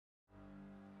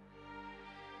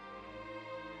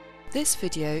This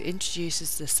video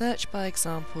introduces the Search by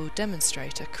Example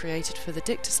demonstrator created for the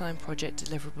DictaSign project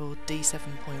Deliverable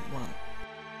D7.1.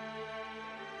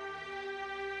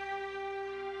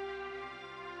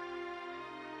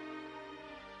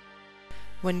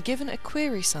 When given a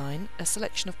query sign, a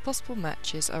selection of possible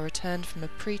matches are returned from a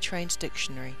pre-trained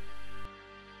dictionary.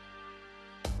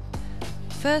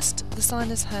 First, the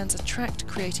signer's hands are tracked,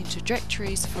 creating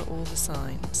trajectories for all the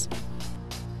signs.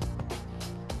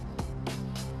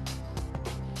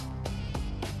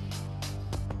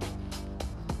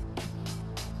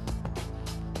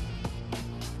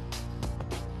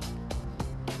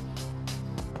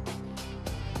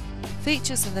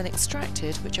 Features are then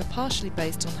extracted, which are partially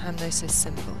based on Hamnosis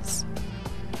symbols.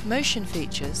 Motion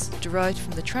features, derived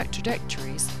from the track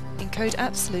trajectories, encode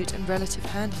absolute and relative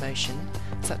hand motion,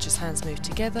 such as hands moved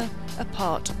together,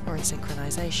 apart, or in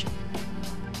synchronization.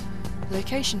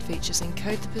 Location features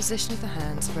encode the position of the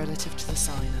hands relative to the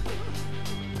signer.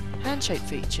 Handshape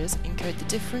features encode the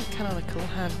different canonical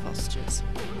hand postures.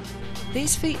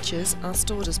 These features are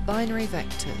stored as binary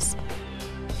vectors.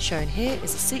 Shown here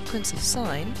is a sequence of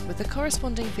sign with the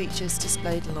corresponding features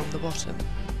displayed along the bottom.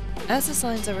 As the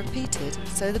signs are repeated,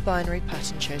 so the binary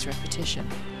pattern shows repetition.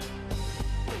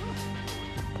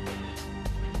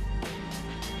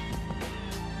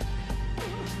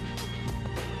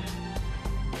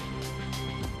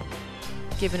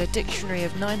 Given a dictionary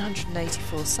of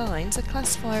 984 signs, a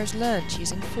classifier is learnt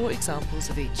using 4 examples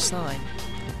of each sign.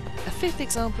 A 5th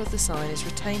example of the sign is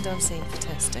retained unseen for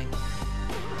testing.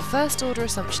 A first-order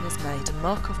assumption is made and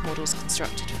Markov models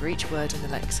constructed for each word in the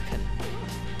lexicon.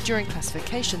 During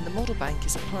classification, the model bank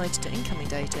is applied to incoming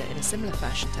data in a similar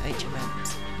fashion to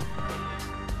HMMs.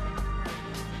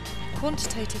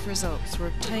 Quantitative results were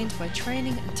obtained by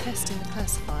training and testing the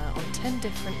classifier on 10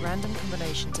 different random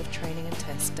combinations of training and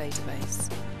test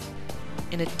database.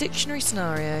 In a dictionary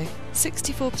scenario,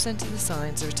 64% of the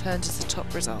signs are returned as the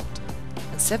top result,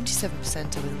 and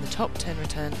 77% are within the top 10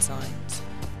 returned signs.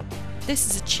 This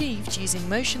is achieved using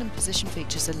motion and position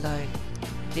features alone.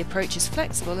 The approach is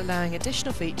flexible, allowing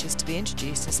additional features to be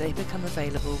introduced as they become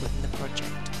available within the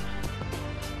project.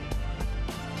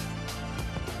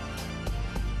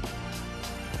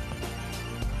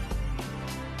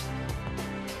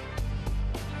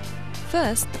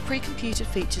 First, the pre-computed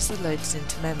features are loaded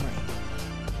into memory.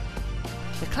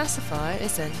 The classifier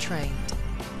is then trained.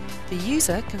 The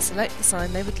user can select the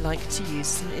sign they would like to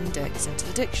use as an index into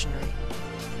the dictionary.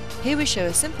 Here we show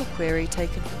a simple query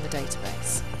taken from the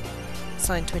database.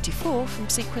 Sign 24 from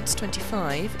sequence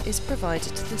 25 is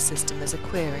provided to the system as a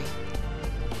query.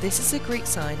 This is a Greek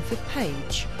sign for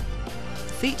page.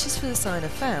 The features for the sign are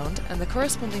found and the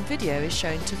corresponding video is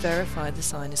shown to verify the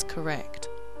sign is correct.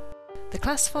 The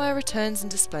classifier returns and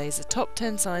displays the top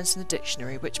 10 signs from the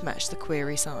dictionary which match the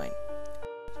query sign.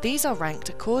 These are ranked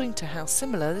according to how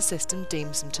similar the system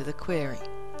deems them to the query.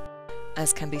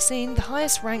 As can be seen, the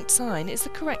highest ranked sign is the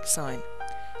correct sign.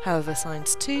 However,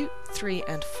 signs 2, 3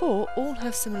 and 4 all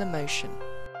have similar motion.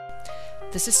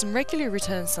 The system regularly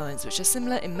returns signs which are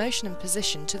similar in motion and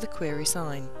position to the query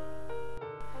sign.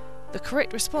 The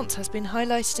correct response has been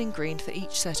highlighted in green for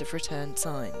each set of returned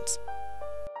signs.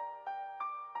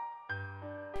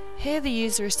 Here the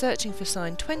user is searching for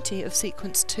sign 20 of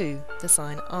sequence 2, the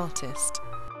sign artist.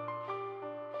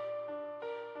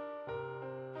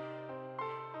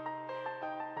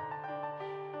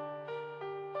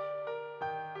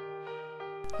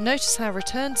 Notice how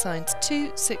returned signs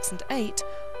 2, 6 and 8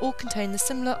 all contain the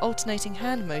similar alternating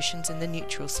hand motions in the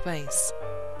neutral space.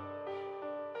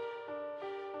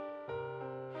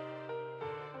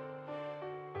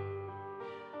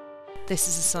 This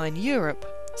is the sign Europe,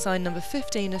 sign number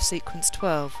 15 of sequence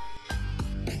 12.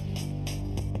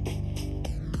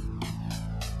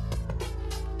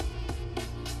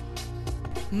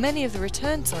 Many of the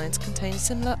returned signs contain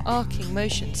similar arcing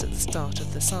motions at the start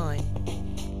of the sign.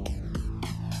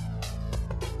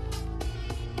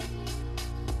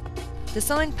 The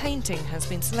sign painting has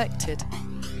been selected,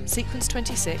 sequence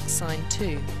 26, sign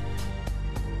 2.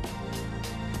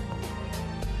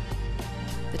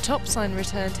 The top sign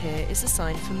returned here is the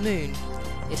sign for moon.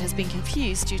 It has been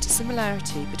confused due to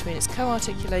similarity between its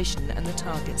co-articulation and the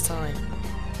target sign.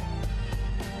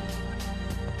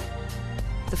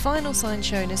 The final sign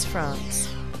shown is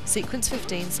France, sequence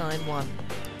 15, sign 1.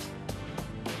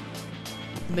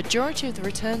 The majority of the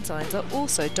returned signs are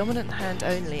also dominant hand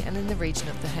only and in the region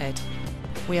of the head.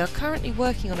 We are currently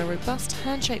working on a robust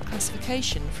hand-shape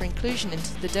classification for inclusion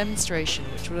into the demonstration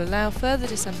which will allow further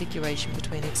disambiguation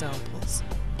between examples.